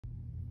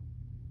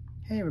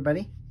Hey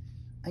everybody,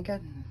 I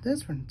got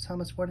this from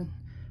Thomas Ford and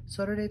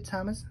Sodor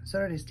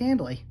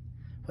Stanley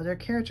with their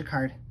character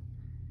card.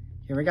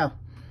 Here we go.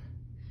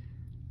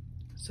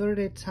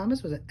 Sodor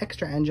Thomas was an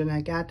extra engine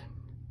I got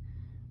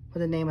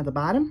with the name at the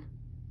bottom.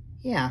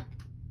 Yeah.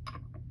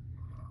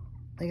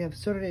 I have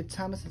Sodor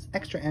Thomas's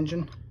extra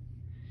engine.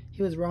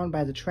 He was run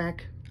by the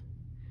track.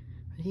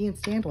 He and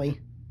Stanley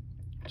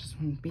just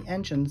want to be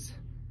engines.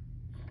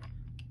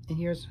 And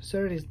here's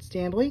Sodor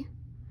Stanley,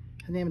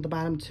 the name at the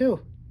bottom too.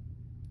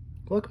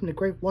 Welcome to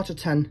Great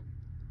Washington.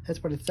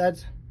 That's what it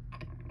says.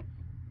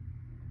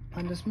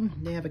 On this one,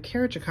 they have a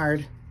character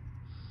card.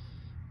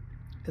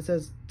 It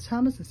says,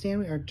 Thomas and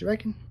Stanley are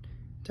decorated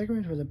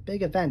for the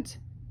big event.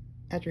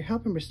 After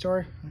helping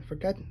restore a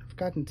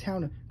forgotten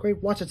town of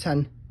Great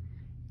Washington,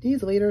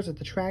 these leaders at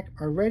the track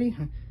are ready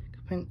to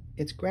complete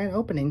its grand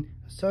opening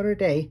of Sodor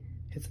Day,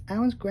 its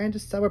island's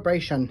grandest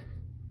celebration.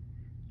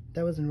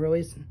 That was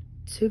released in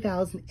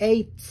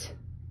 2008.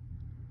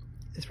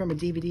 It's from a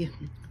DVD,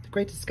 The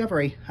Great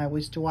Discovery, I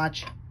used to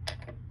watch.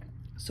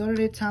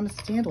 Sodor Thomas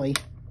Stanley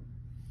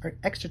are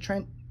extra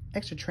trains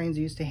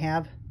I used to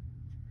have.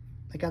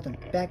 I got them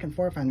back and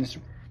forth on this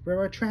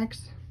railroad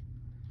tracks.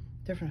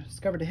 They're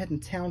discovered to head in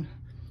town,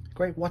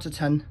 Great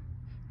Washington,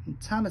 and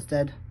Thomas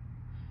did.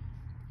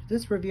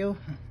 This review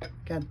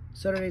got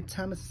Sodor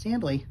Thomas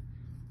Stanley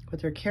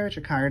with their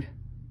character card.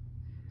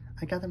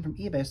 I got them from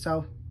eBay,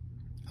 so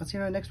I'll see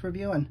you in our next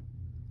review and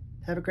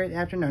have a great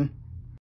afternoon.